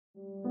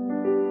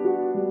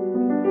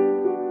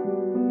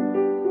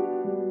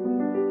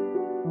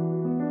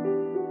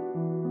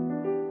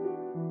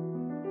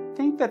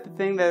that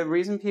the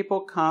reason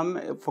people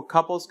come, for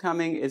couples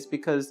coming, is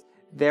because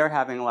they're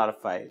having a lot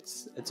of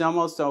fights. It's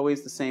almost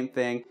always the same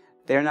thing.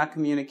 They're not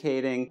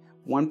communicating.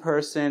 One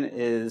person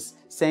is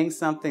saying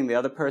something, the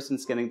other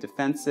person's getting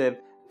defensive.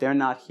 They're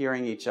not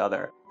hearing each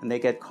other. And they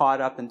get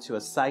caught up into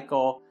a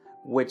cycle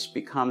which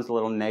becomes a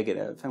little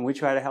negative. And we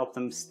try to help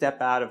them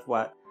step out of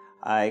what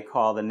I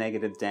call the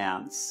negative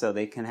dance so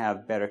they can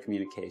have better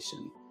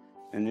communication.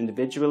 And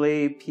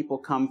individually, people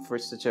come for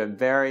such a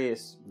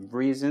various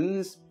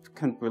reasons.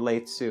 Can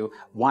relate to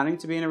wanting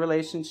to be in a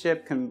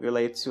relationship, can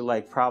relate to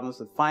like problems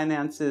with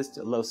finances,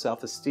 to low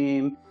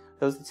self-esteem.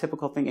 Those are the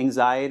typical thing,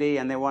 anxiety,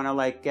 and they want to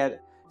like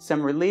get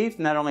some relief,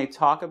 not only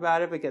talk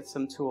about it, but get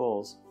some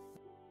tools.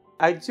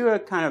 I do a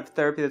kind of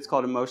therapy that's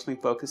called emotionally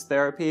focused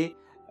therapy,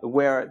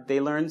 where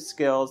they learn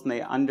skills and they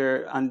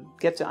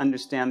get to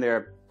understand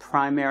their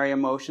primary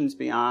emotions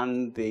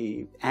beyond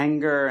the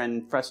anger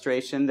and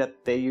frustration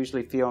that they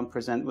usually feel and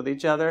present with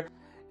each other.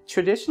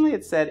 Traditionally,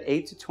 it's said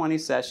 8 to 20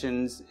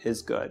 sessions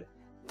is good.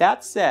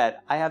 That said,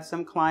 I have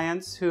some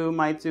clients who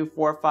might do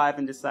 4 or 5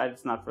 and decide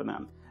it's not for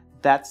them.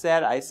 That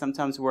said, I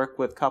sometimes work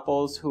with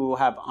couples who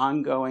have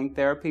ongoing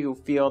therapy who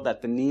feel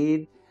that the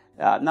need,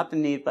 not the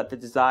need, but the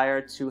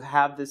desire to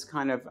have this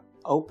kind of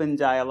open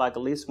dialogue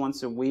at least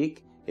once a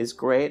week is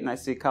great. And I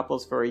see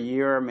couples for a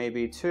year or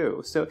maybe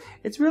 2. So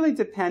it's really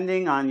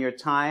depending on your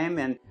time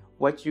and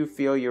what you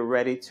feel you're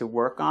ready to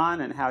work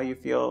on and how you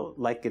feel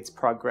like it's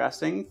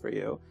progressing for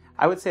you.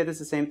 I would say this is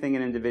the same thing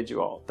in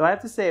individual. Though I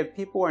have to say, if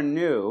people are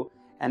new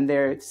and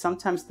they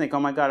sometimes think, oh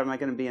my God, am I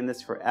going to be in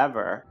this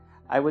forever?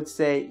 I would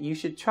say you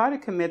should try to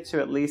commit to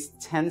at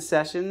least 10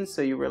 sessions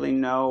so you really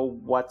know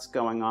what's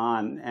going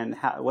on and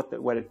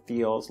what it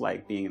feels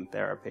like being in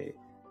therapy.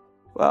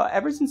 Well,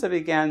 ever since I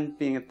began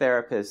being a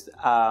therapist,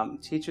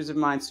 teachers of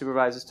mine,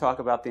 supervisors talk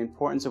about the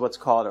importance of what's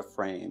called a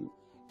frame.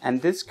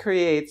 And this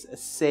creates a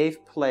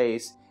safe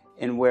place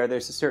in where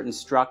there's a certain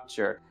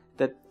structure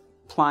that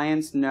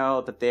clients know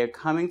that they're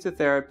coming to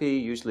therapy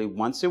usually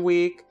once a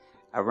week,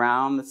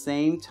 around the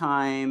same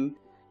time,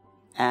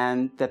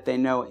 and that they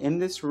know in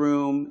this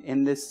room,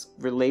 in this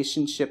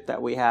relationship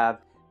that we have,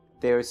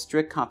 there is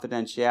strict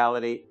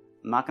confidentiality.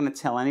 I'm not going to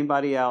tell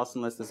anybody else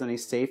unless there's any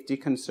safety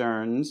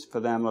concerns for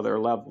them or their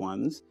loved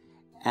ones.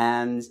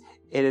 And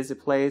it is a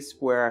place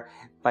where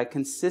by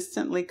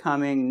consistently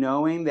coming,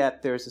 knowing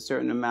that there's a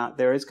certain amount,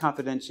 there is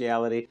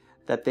confidentiality,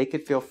 that they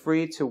could feel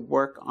free to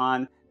work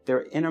on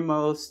their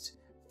innermost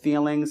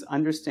feelings,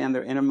 understand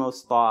their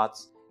innermost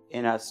thoughts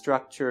in a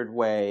structured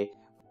way.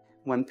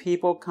 When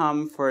people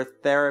come for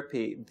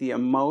therapy, the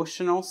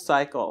emotional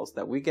cycles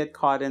that we get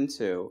caught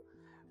into,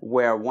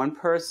 where one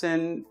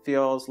person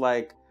feels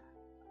like,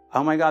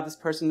 oh my God, this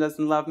person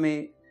doesn't love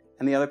me,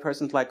 and the other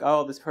person's like,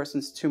 oh, this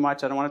person's too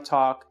much, I don't want to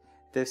talk.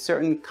 There's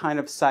certain kind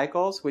of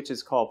cycles, which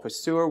is called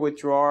pursuer,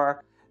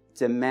 withdrawer,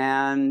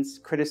 demand,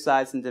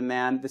 criticize and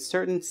demand. There's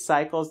certain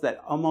cycles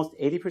that almost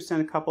 80%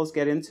 of couples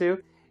get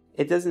into.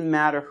 It doesn't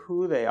matter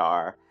who they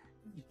are.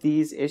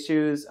 These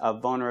issues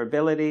of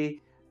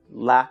vulnerability,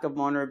 lack of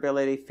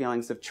vulnerability,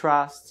 feelings of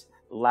trust,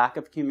 lack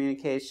of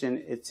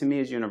communication, it to me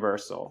is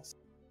universal.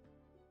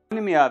 What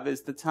I'm of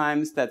is the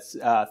times that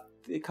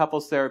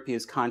couples therapy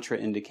is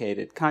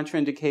contraindicated.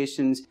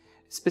 Contraindications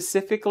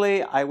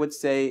specifically, I would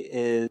say,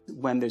 is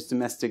when there's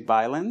domestic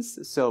violence.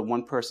 So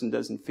one person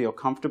doesn't feel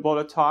comfortable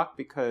to talk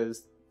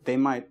because they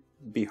might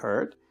be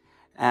hurt.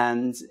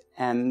 And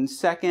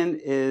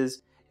second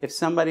is if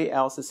somebody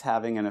else is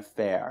having an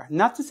affair.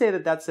 Not to say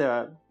that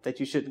that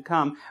you shouldn't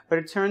come, but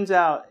it turns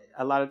out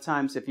a lot of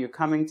times if you're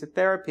coming to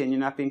therapy and you're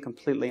not being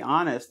completely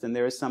honest and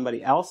there is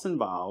somebody else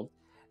involved,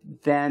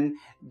 then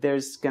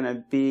there's going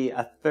to be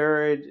a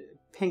third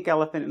pink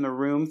elephant in the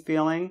room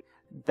feeling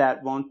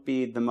that won't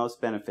be the most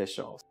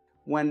beneficial.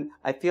 When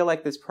I feel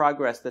like there's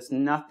progress, there's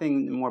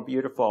nothing more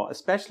beautiful,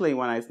 especially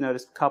when I've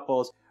noticed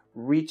couples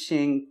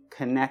reaching,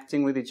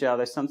 connecting with each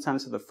other,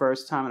 sometimes for the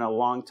first time in a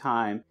long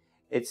time.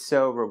 It's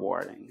so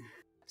rewarding.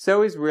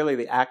 Zoe's really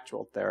the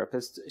actual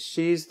therapist.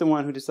 She's the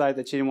one who decided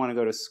that she didn't want to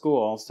go to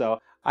school, so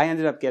I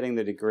ended up getting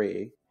the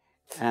degree.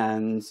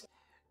 And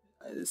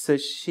so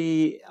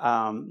she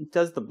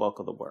does the bulk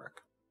of the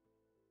work.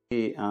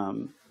 She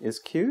is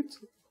cute,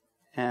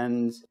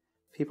 and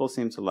people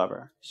seem to love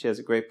her. She has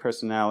a great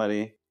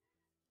personality,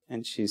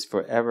 and she's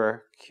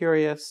forever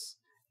curious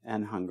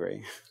and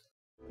hungry.